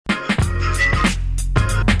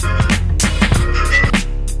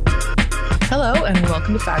Hello and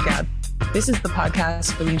welcome to FabGab. This is the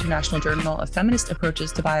podcast for the International Journal of Feminist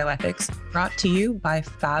Approaches to Bioethics, brought to you by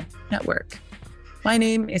Fab Network. My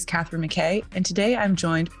name is Catherine McKay, and today I'm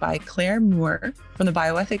joined by Claire Moore from the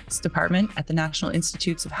Bioethics Department at the National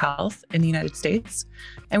Institutes of Health in the United States,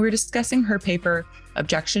 and we're discussing her paper,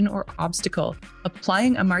 Objection or Obstacle,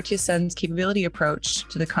 Applying Amartya Sen's Capability Approach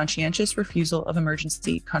to the Conscientious Refusal of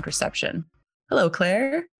Emergency Contraception. Hello,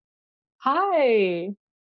 Claire. Hi.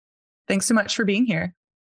 Thanks so much for being here.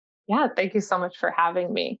 Yeah, thank you so much for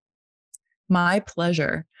having me. My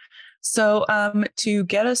pleasure. So to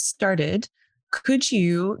get us started, could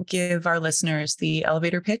you give our listeners the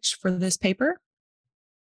elevator pitch for this paper?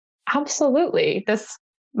 Absolutely. This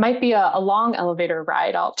might be a long elevator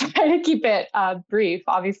ride. I'll try to keep it brief.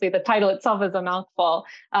 Obviously, the title itself is a mouthful.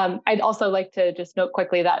 I'd also like to just note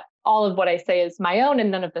quickly that all of what I say is my own,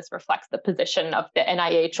 and none of this reflects the position of the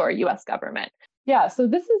NIH or US government. Yeah, so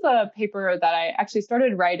this is a paper that I actually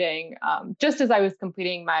started writing just as I was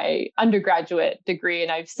completing my undergraduate degree,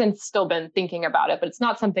 and I've since still been thinking about it, but it's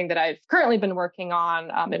not something that I've currently been working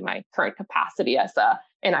on in my current capacity as a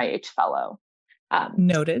NIH fellow.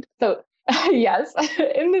 Noted. So yes,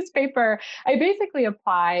 in this paper, I basically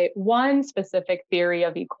apply one specific theory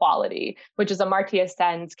of equality, which is Amartya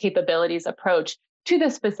Sen's capabilities approach to the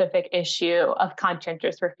specific issue of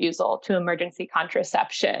conscientious refusal to emergency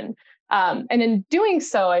contraception. And in doing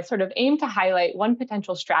so, I sort of aim to highlight one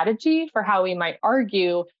potential strategy for how we might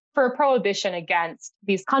argue for a prohibition against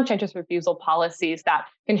these conscientious refusal policies that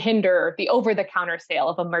can hinder the over-the-counter sale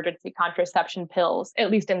of emergency contraception pills,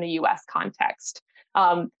 at least in the US context.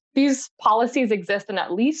 These policies exist in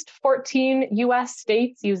at least 14 US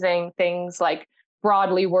states using things like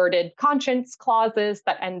broadly worded conscience clauses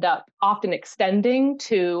that end up often extending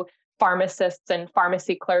to pharmacists and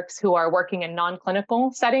pharmacy clerks who are working in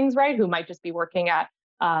non-clinical settings, right? Who might just be working at,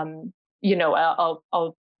 a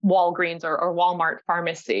Walgreens or Walmart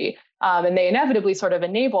pharmacy. And they inevitably sort of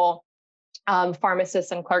enable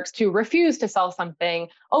pharmacists and clerks to refuse to sell something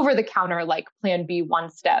over the counter like Plan B one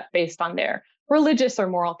step based on their religious or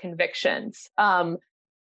moral convictions.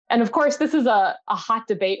 And of course, this is a hot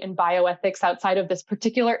debate in bioethics outside of this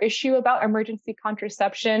particular issue about emergency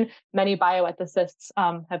contraception. Many bioethicists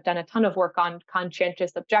have done a ton of work on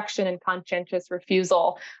conscientious objection and conscientious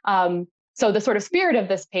refusal. So the sort of spirit of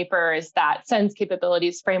this paper is that Sen's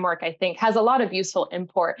capabilities framework, I think, has a lot of useful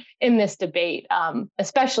import in this debate,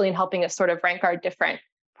 especially in helping us sort of rank our different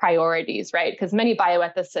priorities, right? Because many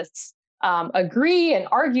bioethicists agree and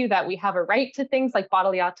argue that we have a right to things like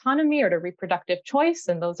bodily autonomy or to reproductive choice,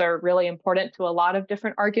 and those are really important to a lot of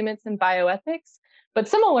different arguments in bioethics. But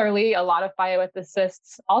similarly, a lot of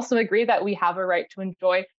bioethicists also agree that we have a right to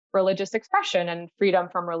enjoy religious expression and freedom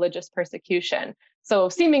from religious persecution. So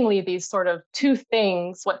seemingly these sort of two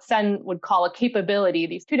things, what Sen would call a capability,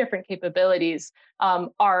 these two different capabilities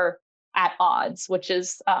are at odds, which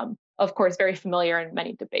is, of course, very familiar in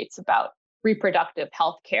many debates about reproductive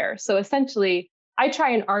health care. So essentially, I try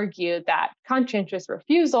and argue that conscientious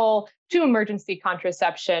refusal to emergency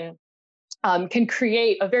contraception can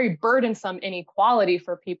create a very burdensome inequality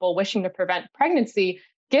for people wishing to prevent pregnancy,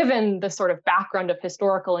 given the sort of background of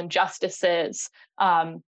historical injustices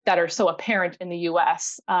that are so apparent in the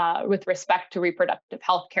US with respect to reproductive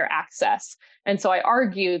health care access. And so I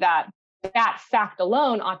argue that that fact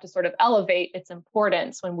alone ought to sort of elevate its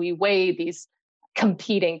importance when we weigh these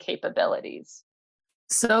competing capabilities.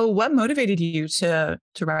 So what motivated you to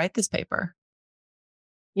write this paper?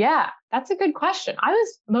 Yeah, that's a good question. I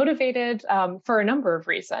was motivated for a number of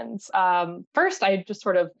reasons. First, I just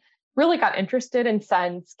sort of really got interested in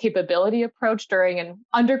Sen's capability approach during an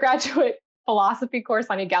undergraduate philosophy course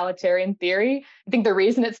on egalitarian theory. I think the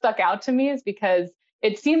reason it stuck out to me is because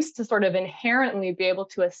it seems to sort of inherently be able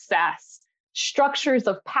to assess structures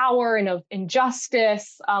of power and of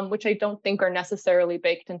injustice, which I don't think are necessarily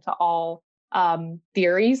baked into all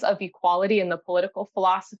theories of equality in the political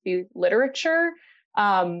philosophy literature.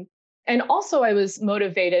 And also I was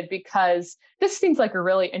motivated because this seems like a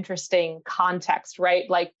really interesting context, right?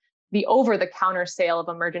 Like the over-the-counter sale of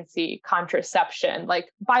emergency contraception.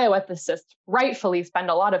 Like bioethicists rightfully spend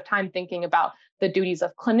a lot of time thinking about the duties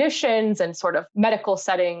of clinicians and sort of medical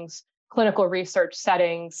settings, clinical research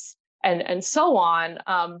settings, and so on.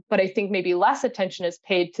 But I think maybe less attention is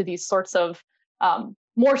paid to these sorts of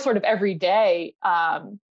more sort of everyday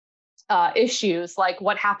issues, like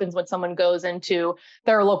what happens when someone goes into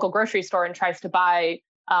their local grocery store and tries to buy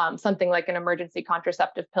something like an emergency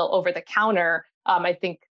contraceptive pill over the counter. I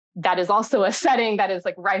think that is also a setting that is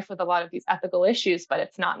like rife with a lot of these ethical issues, but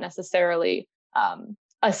it's not necessarily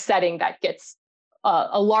a setting that gets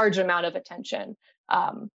a large amount of attention.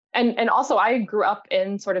 And also I grew up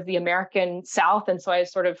in sort of the American South. And so I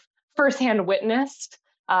sort of firsthand witnessed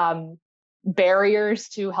barriers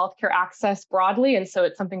to healthcare access broadly. And so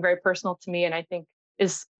it's something very personal to me, and I think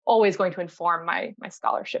is always going to inform my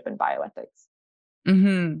scholarship in bioethics.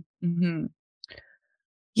 Mm-hmm. Mm-hmm.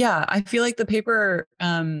 Yeah, I feel like the paper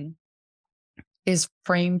is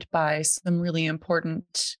framed by some really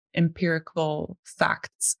important empirical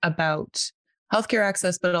facts about healthcare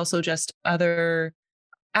access, but also just other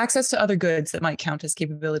access to other goods that might count as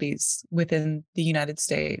capabilities within the United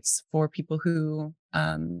States for people who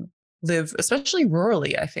live, especially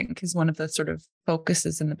rurally, I think is one of the sort of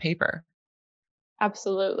focuses in the paper.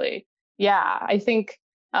 Absolutely. Yeah, I think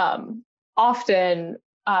often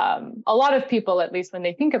a lot of people, at least when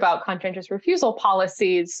they think about conscientious refusal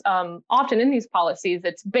policies, often in these policies,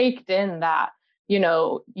 it's baked in that,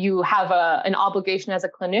 you have an obligation as a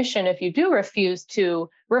clinician if you do refuse to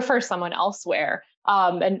refer someone elsewhere.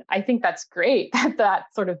 And I think that's great that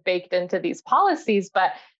that's sort of baked into these policies.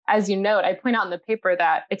 But as you note, I point out in the paper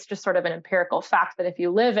that it's just sort of an empirical fact that if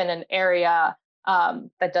you live in an area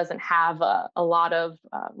that doesn't have a lot of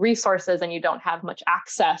resources and you don't have much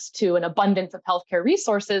access to an abundance of healthcare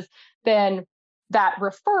resources, then that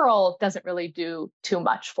referral doesn't really do too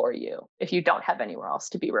much for you if you don't have anywhere else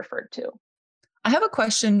to be referred to. I have a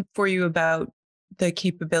question for you about the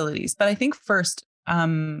capabilities, but I think first,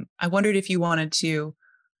 I wondered if you wanted to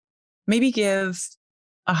maybe give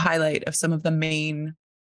a highlight of some of the main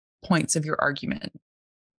points of your argument.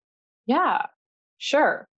 Yeah,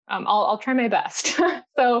 sure. I'll try my best.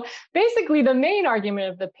 So basically, the main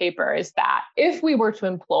argument of the paper is that if we were to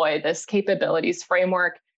employ this capabilities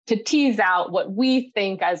framework to tease out what we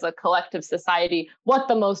think as a collective society, what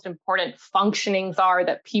the most important functionings are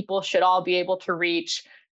that people should all be able to reach,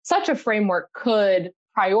 such a framework could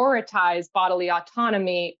prioritize bodily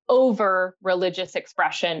autonomy over religious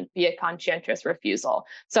expression via conscientious refusal.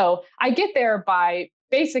 So I get there by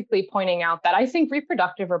basically pointing out that I think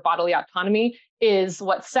reproductive or bodily autonomy is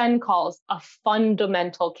what Sen calls a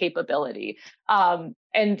fundamental capability.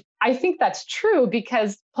 And I think that's true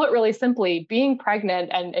because, put really simply, being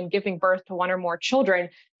pregnant and giving birth to one or more children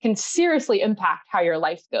can seriously impact how your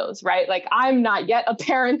life goes, right? Like, I'm not yet a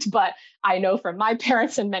parent, but I know from my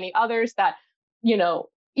parents and many others that,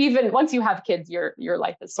 even once you have kids, your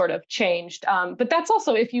life is sort of changed. But that's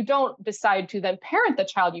also, if you don't decide to then parent the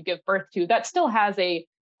child you give birth to, that still has a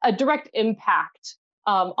direct impact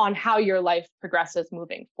on how your life progresses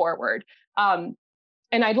moving forward.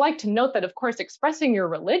 And I'd like to note that, of course, expressing your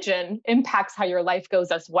religion impacts how your life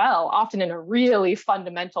goes as well, often in a really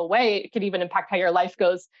fundamental way. It could even impact how your life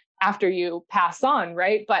goes after you pass on,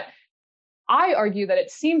 right? But I argue that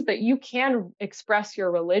it seems that you can express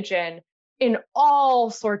your religion in all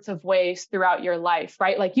sorts of ways throughout your life,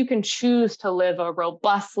 right? Like, you can choose to live a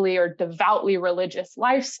robustly or devoutly religious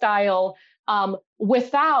lifestyle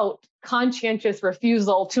without conscientious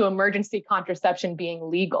refusal to emergency contraception being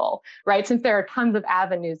legal, right? Since there are tons of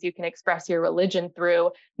avenues you can express your religion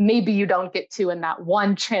through, maybe you don't get to in that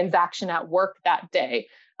one transaction at work that day.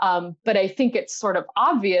 But I think it's sort of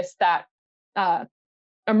obvious that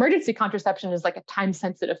emergency contraception is like a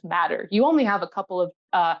time-sensitive matter. You only have a couple of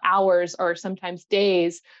hours or sometimes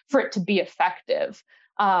days for it to be effective.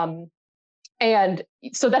 And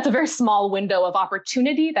so that's a very small window of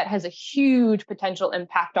opportunity that has a huge potential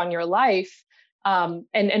impact on your life.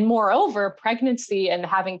 And moreover, pregnancy and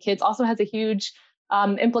having kids also has a huge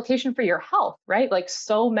implication for your health, right? Like,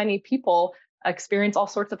 so many people experience all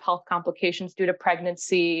sorts of health complications due to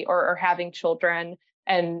pregnancy or having children.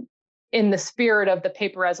 And in the spirit of the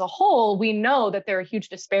paper as a whole, we know that there are huge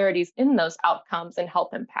disparities in those outcomes and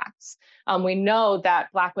health impacts. We know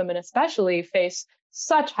that Black women especially face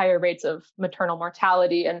such higher rates of maternal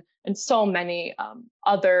mortality and so many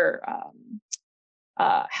other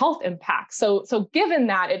health impacts. So given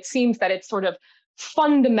that, it seems that it's sort of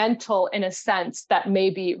fundamental in a sense that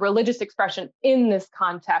maybe religious expression in this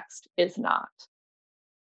context is not.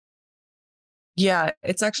 Yeah,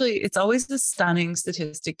 it's always a stunning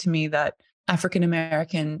statistic to me that African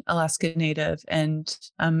American, Alaska Native, and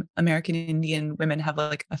American Indian women have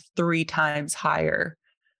like a 3 times higher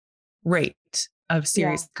rate of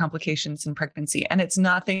serious complications in pregnancy. And it's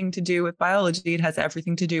nothing to do with biology. It has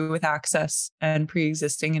everything to do with access and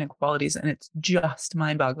pre-existing inequalities. And it's just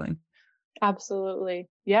mind-boggling. Absolutely.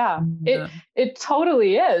 Yeah. It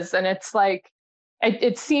totally is. And it's like,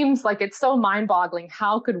 it seems like it's so mind-boggling.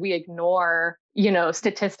 How could we ignore,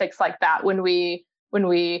 statistics like that when we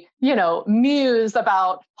muse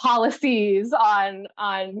about policies on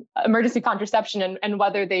emergency contraception and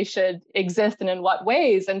whether they should exist and in what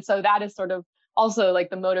ways? And so that is sort of also like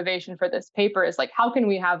the motivation for this paper is like, how can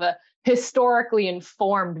we have a historically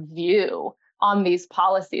informed view on these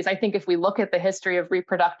policies? I think if we look at the history of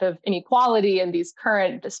reproductive inequality and these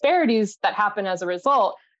current disparities that happen as a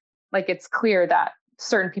result, like it's clear that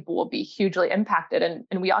certain people will be hugely impacted,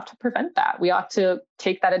 and we ought to prevent that. We ought to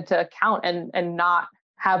take that into account and not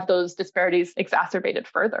have those disparities exacerbated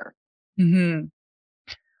further. Mm-hmm.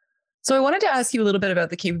 So I wanted to ask you a little bit about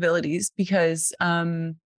the capabilities, because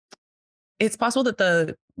it's possible that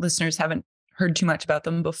the listeners haven't heard too much about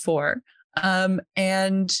them before.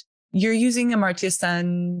 And you're using Amartya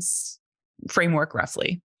Sen's framework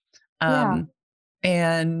roughly.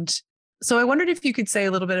 And so I wondered if you could say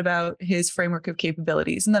a little bit about his framework of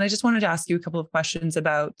capabilities. And then I just wanted to ask you a couple of questions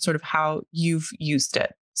about sort of how you've used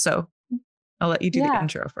it. So I'll let you do the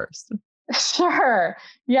intro first. Sure.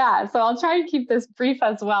 Yeah. So I'll try to keep this brief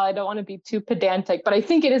as well. I don't want to be too pedantic, but I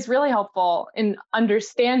think it is really helpful in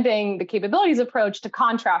understanding the capabilities approach to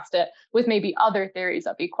contrast it with maybe other theories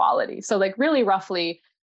of equality. So like really roughly,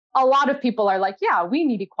 a lot of people are like, yeah, we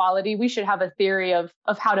need equality. We should have a theory of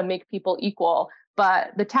how to make people equal.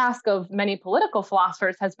 But the task of many political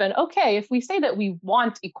philosophers has been, okay, if we say that we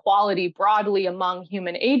want equality broadly among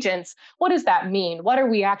human agents, what does that mean? What are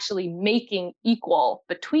we actually making equal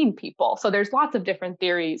between people? So there's lots of different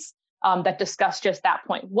theories that discuss just that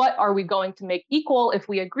point. What are we going to make equal if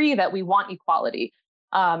we agree that we want equality?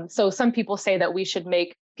 So some people say that we should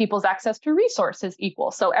make people's access to resources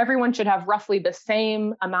equal. So everyone should have roughly the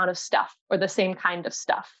same amount of stuff or the same kind of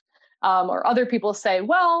stuff. Or other people say,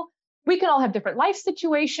 well, we can all have different life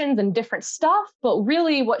situations and different stuff, but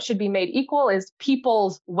really what should be made equal is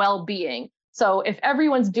people's well-being. So if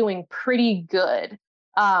everyone's doing pretty good,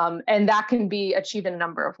 and that can be achieved in a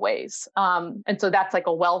number of ways. And so that's like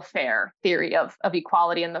a welfare theory of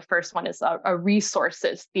equality. And the first one is a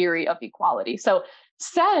resources theory of equality. So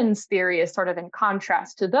Sen's theory is sort of in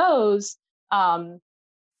contrast to those,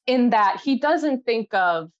 in that he doesn't think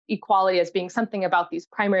of equality as being something about these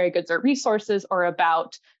primary goods or resources or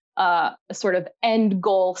about a sort of end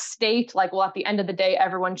goal state, like, well, at the end of the day,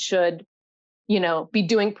 everyone should, be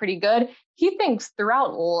doing pretty good. He thinks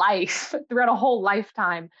throughout life, throughout a whole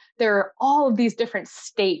lifetime, there are all of these different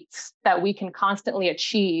states that we can constantly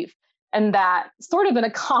achieve. And that sort of in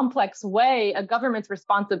a complex way, a government's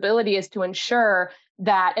responsibility is to ensure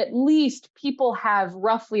that at least people have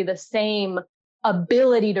roughly the same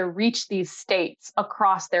ability to reach these states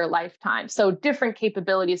across their lifetime. So different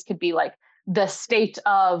capabilities could be like the state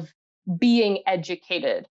of being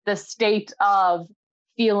educated, the state of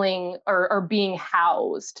feeling or being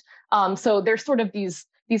housed. So there's sort of these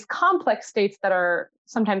complex states that are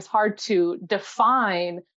sometimes hard to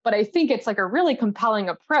define, but I think it's like a really compelling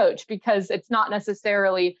approach because it's not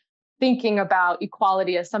necessarily thinking about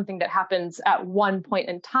equality as something that happens at one point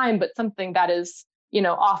in time, but something that is,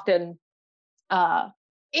 often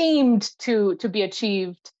aimed to be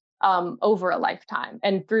achieved over a lifetime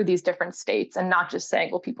and through these different states, and not just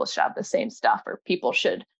saying, well, people should have the same stuff or people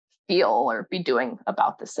should feel or be doing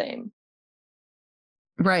about the same.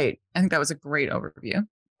 Right. I think that was a great overview.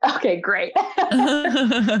 Okay, great.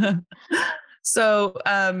 So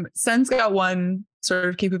Sen's got one sort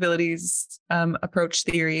of capabilities approach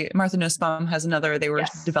theory. Martha Nussbaum has another. They were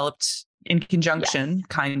developed in conjunction,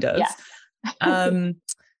 kind of. Yes.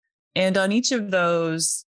 And on each of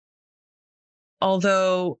those,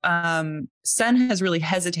 although Sen has really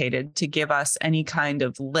hesitated to give us any kind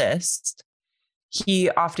of list, he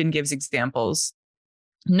often gives examples.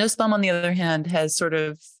 Nussbaum, on the other hand, has sort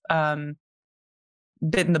of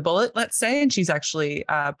bitten the bullet, let's say, and she's actually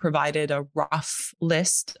provided a rough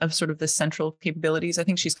list of sort of the central capabilities. I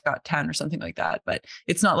think she's got 10 or something like that, but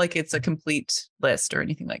it's not like it's a complete list or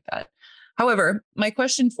anything like that. However, my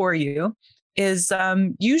question for you is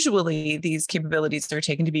usually these capabilities are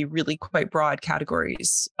taken to be really quite broad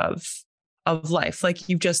categories of life. Like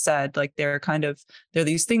you've just said, like they're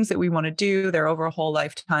these things that we want to do, they're over a whole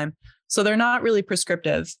lifetime. So they're not really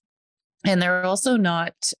prescriptive. And they're also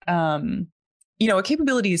not, a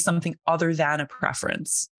capability is something other than a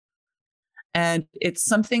preference. And it's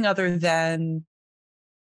something other than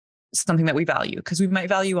something that we value, because we might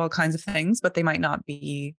value all kinds of things, but they might not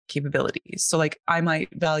be capabilities. So like I might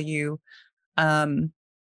value owning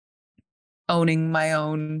my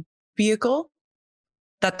own vehicle.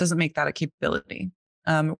 That doesn't make that a capability.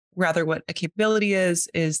 Rather, what a capability is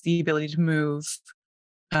the ability to move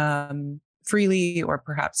freely, or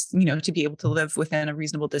perhaps, to be able to live within a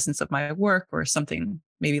reasonable distance of my work or something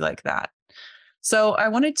maybe like that. So I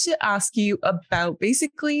wanted to ask you about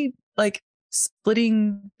basically like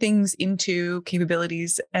splitting things into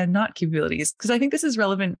capabilities and not capabilities. Because I think this is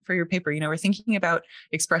relevant for your paper. We're thinking about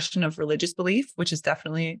expression of religious belief, which is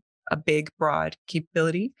definitely a big, broad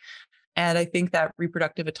capability. And I think that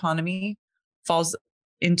reproductive autonomy falls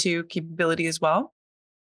into capability as well.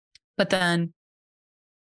 But then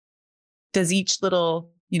does each little,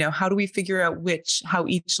 how do we figure out how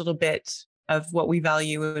each little bit of what we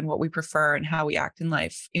value and what we prefer and how we act in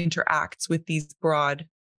life interacts with these broad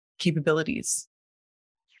capabilities?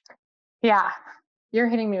 Yeah, you're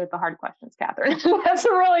hitting me with the hard questions, Catherine. That's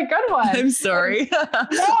a really good one. I'm sorry.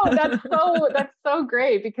 No, that's so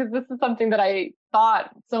great, because this is something that I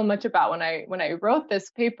thought so much about when I wrote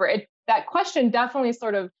this paper. That question definitely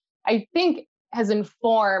sort of, I think, has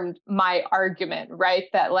informed my argument, right?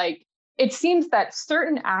 That like, it seems that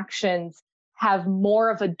certain actions have more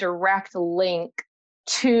of a direct link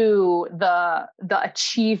to the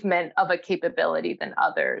achievement of a capability than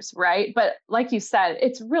others, right? But like you said,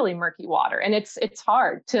 it's really murky water, and it's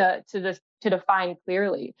hard to define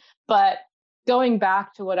clearly. But going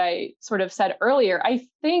back to what I sort of said earlier, I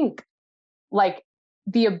think like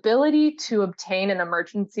the ability to obtain an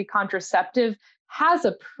emergency contraceptive has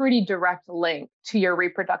a pretty direct link to your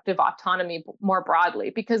reproductive autonomy more broadly,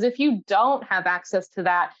 because if you don't have access to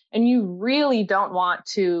that and you really don't want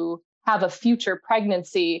to have a future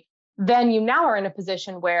pregnancy, then you now are in a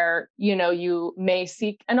position where, you may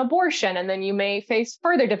seek an abortion, and then you may face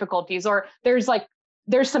further difficulties, or there's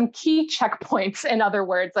some key checkpoints, in other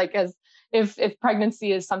words, like as if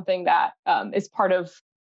pregnancy is something that is part of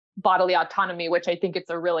bodily autonomy, which I think it's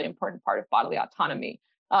a really important part of bodily autonomy.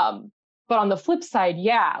 But on the flip side,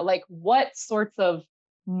 yeah, like what sorts of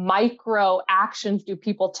micro actions do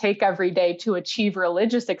people take every day to achieve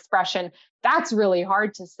religious expression? That's really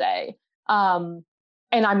hard to say. And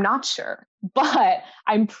I'm not sure, but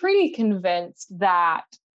I'm pretty convinced that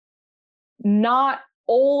not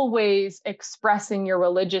always expressing your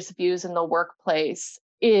religious views in the workplace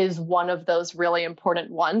is one of those really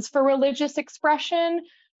important ones for religious expression.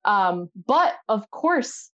 But of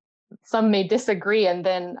course, some may disagree, and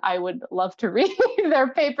then I would love to read their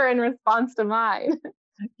paper in response to mine.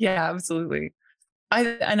 Yeah, absolutely.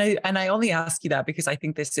 I only ask you that because I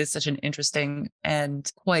think this is such an interesting and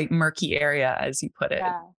quite murky area, as you put it,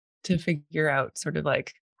 to figure out sort of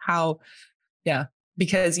like how,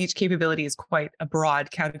 because each capability is quite a broad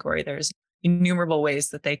category. There's innumerable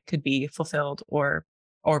ways that they could be fulfilled or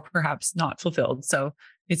perhaps not fulfilled. So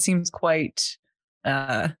it seems quite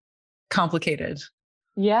complicated.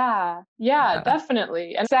 Yeah,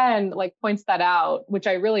 definitely. And Sen points that out, which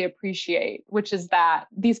I really appreciate, which is that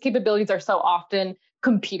these capabilities are so often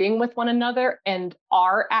competing with one another and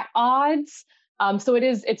are at odds. So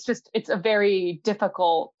it's a very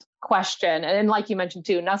difficult question. And like you mentioned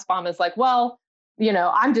too, Nussbaum is like, well,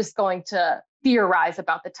 I'm just going to theorize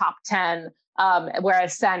about the top 10.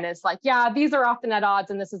 Whereas Sen is like, yeah, these are often at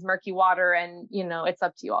odds and this is murky water, and it's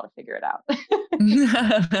up to you all to figure it out.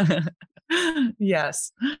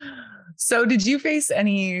 Yes. So did you face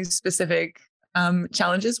any specific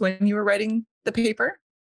challenges when you were writing the paper?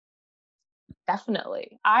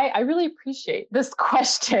 Definitely. I really appreciate this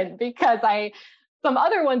question, because some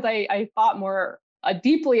other ones I thought more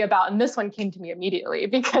deeply about, and this one came to me immediately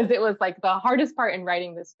because it was like the hardest part in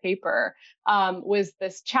writing this paper was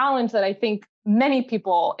this challenge that I think many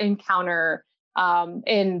people encounter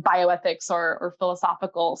in bioethics or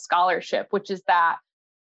philosophical scholarship, which is that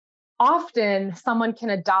often someone can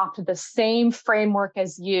adopt the same framework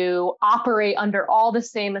as you, operate under all the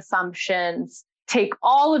same assumptions, take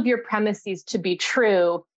all of your premises to be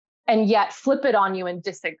true, and yet flip it on you and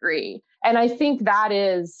disagree. And I think that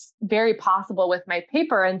is very possible with my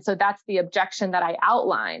paper. And so that's the objection that I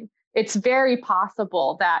outline. It's very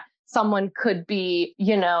possible that someone could be,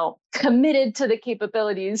 committed to the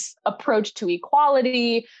capabilities approach to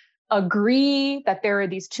equality, agree that there are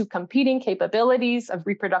these two competing capabilities of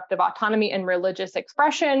reproductive autonomy and religious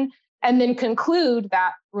expression, and then conclude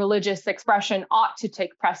that religious expression ought to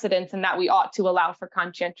take precedence and that we ought to allow for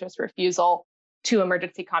conscientious refusal to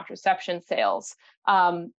emergency contraception sales.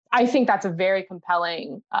 I think that's a very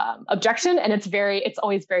compelling objection, and it's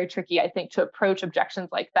always very tricky, I think, to approach objections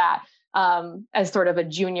like that as sort of a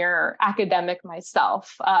junior academic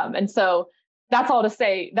myself. And so that's all to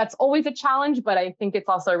say, that's always a challenge, but I think it's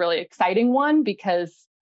also a really exciting one, because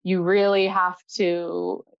you really have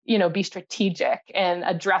to, be strategic in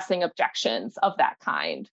addressing objections of that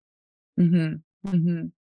kind. Mm-hmm. Mm-hmm.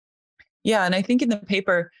 Yeah. And I think in the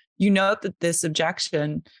paper, you note that this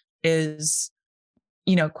objection is,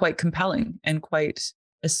 quite compelling and quite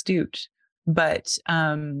astute, but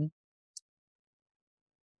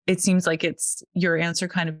it seems like your answer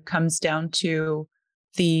kind of comes down to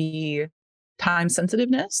the time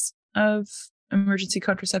sensitiveness of emergency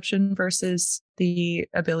contraception versus the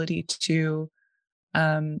ability to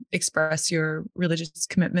express your religious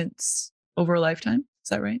commitments over a lifetime. Is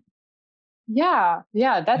that right? Yeah,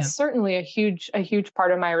 that's certainly a huge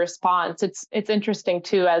part of my response. It's interesting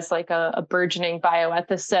too, as like a burgeoning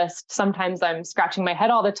bioethicist. Sometimes I'm scratching my head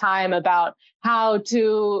all the time about how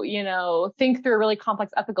to, think through a really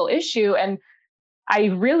complex ethical issue. And I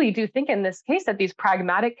really do think in this case that these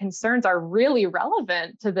pragmatic concerns are really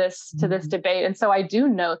relevant to this debate. And so I do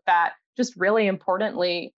note that, just really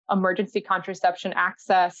importantly, emergency contraception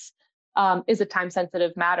access is a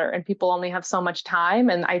time-sensitive matter, and people only have so much time.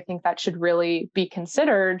 And I think that should really be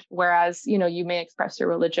considered. Whereas, you may express your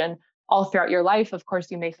religion all throughout your life. Of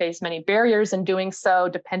course, you may face many barriers in doing so,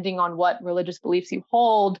 depending on what religious beliefs you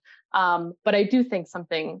hold. But I do think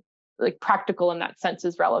something like practical in that sense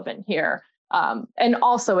is relevant here. And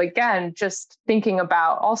also, again, just thinking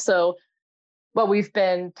about also what we've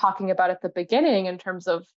been talking about at the beginning in terms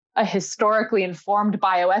of a historically informed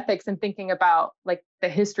bioethics, and thinking about like the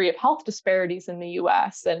history of health disparities in the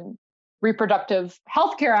US and reproductive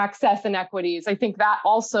healthcare access inequities. I think that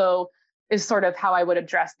also is sort of how I would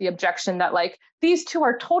address the objection that like these two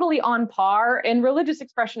are totally on par and religious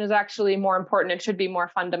expression is actually more important. It should be more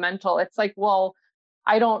fundamental. It's like, well,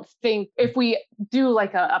 I don't think if we do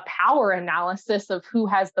like a power analysis of who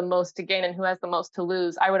has the most to gain and who has the most to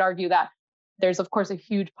lose, I would argue that there's, of course, a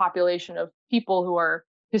huge population of people who are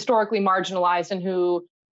historically marginalized and who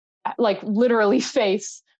like literally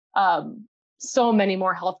face so many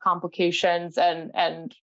more health complications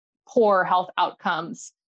and poor health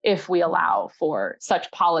outcomes if we allow for such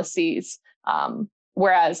policies.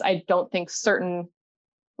 Whereas I don't think certain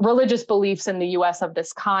religious beliefs in the US of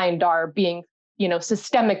this kind are being,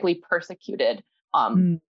 systemically persecuted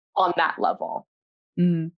on that level.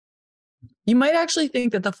 Mm. You might actually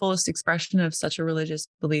think that the fullest expression of such a religious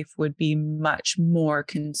belief would be much more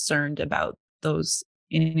concerned about those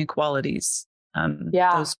inequalities,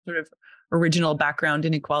 those sort of original background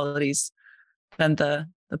inequalities than the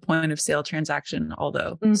point of sale transaction,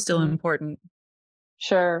 although still important.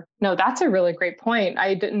 Sure. No, that's a really great point.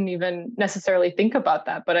 I didn't even necessarily think about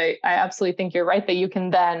that, but I absolutely think you're right that you can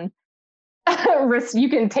then you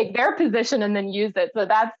can take their position and then use it. So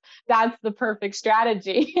that's the perfect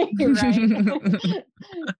strategy, right?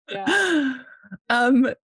 Yeah.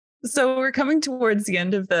 So we're coming towards the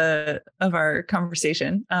end of our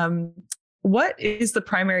conversation. What is the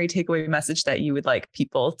primary takeaway message that you would like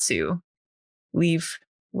people to leave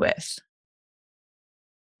with?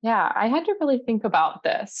 Yeah, I had to really think about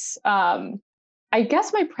this. I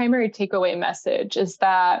guess my primary takeaway message is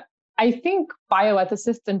that I think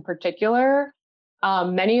bioethicists in particular,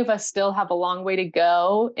 many of us still have a long way to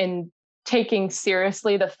go in taking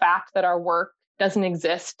seriously the fact that our work doesn't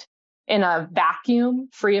exist in a vacuum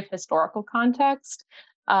free of historical context.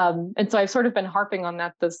 And so I've sort of been harping on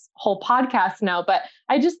that this whole podcast now, but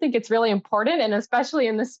I just think it's really important. And especially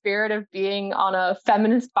in the spirit of being on a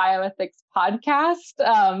feminist bioethics podcast,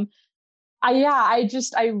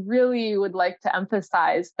 I really would like to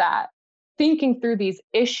emphasize that thinking through these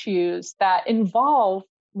issues that involve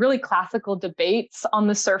really classical debates on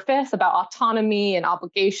the surface about autonomy and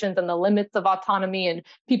obligations and the limits of autonomy and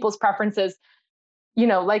people's preferences,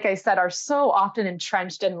 like I said, are so often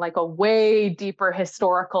entrenched in like a way deeper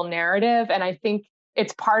historical narrative. And I think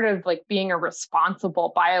it's part of like being a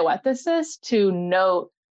responsible bioethicist to note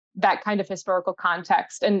that kind of historical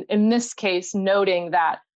context. And in this case, noting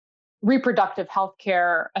that reproductive health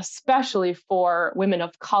care, especially for women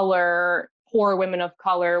of color, poor women of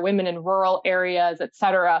color, women in rural areas, et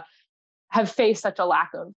cetera, have faced such a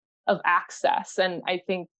lack of access. And I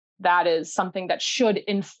think that is something that should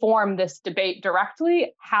inform this debate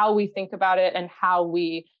directly, how we think about it and how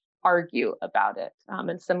we argue about it.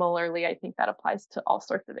 And similarly, I think that applies to all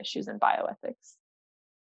sorts of issues in bioethics.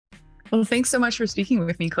 Well, thanks so much for speaking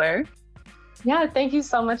with me, Claire. Yeah, thank you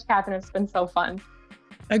so much, Catherine. It's been so fun.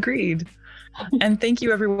 Agreed. And thank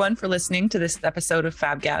you, everyone, for listening to this episode of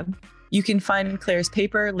FabGab. You can find Claire's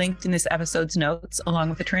paper linked in this episode's notes, along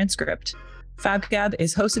with a transcript. FabGab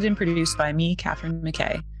is hosted and produced by me, Catherine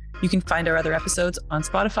McKay. You can find our other episodes on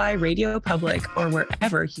Spotify, Radio Public, or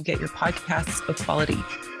wherever you get your podcasts of quality.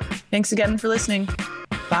 Thanks again for listening.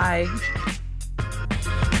 Bye.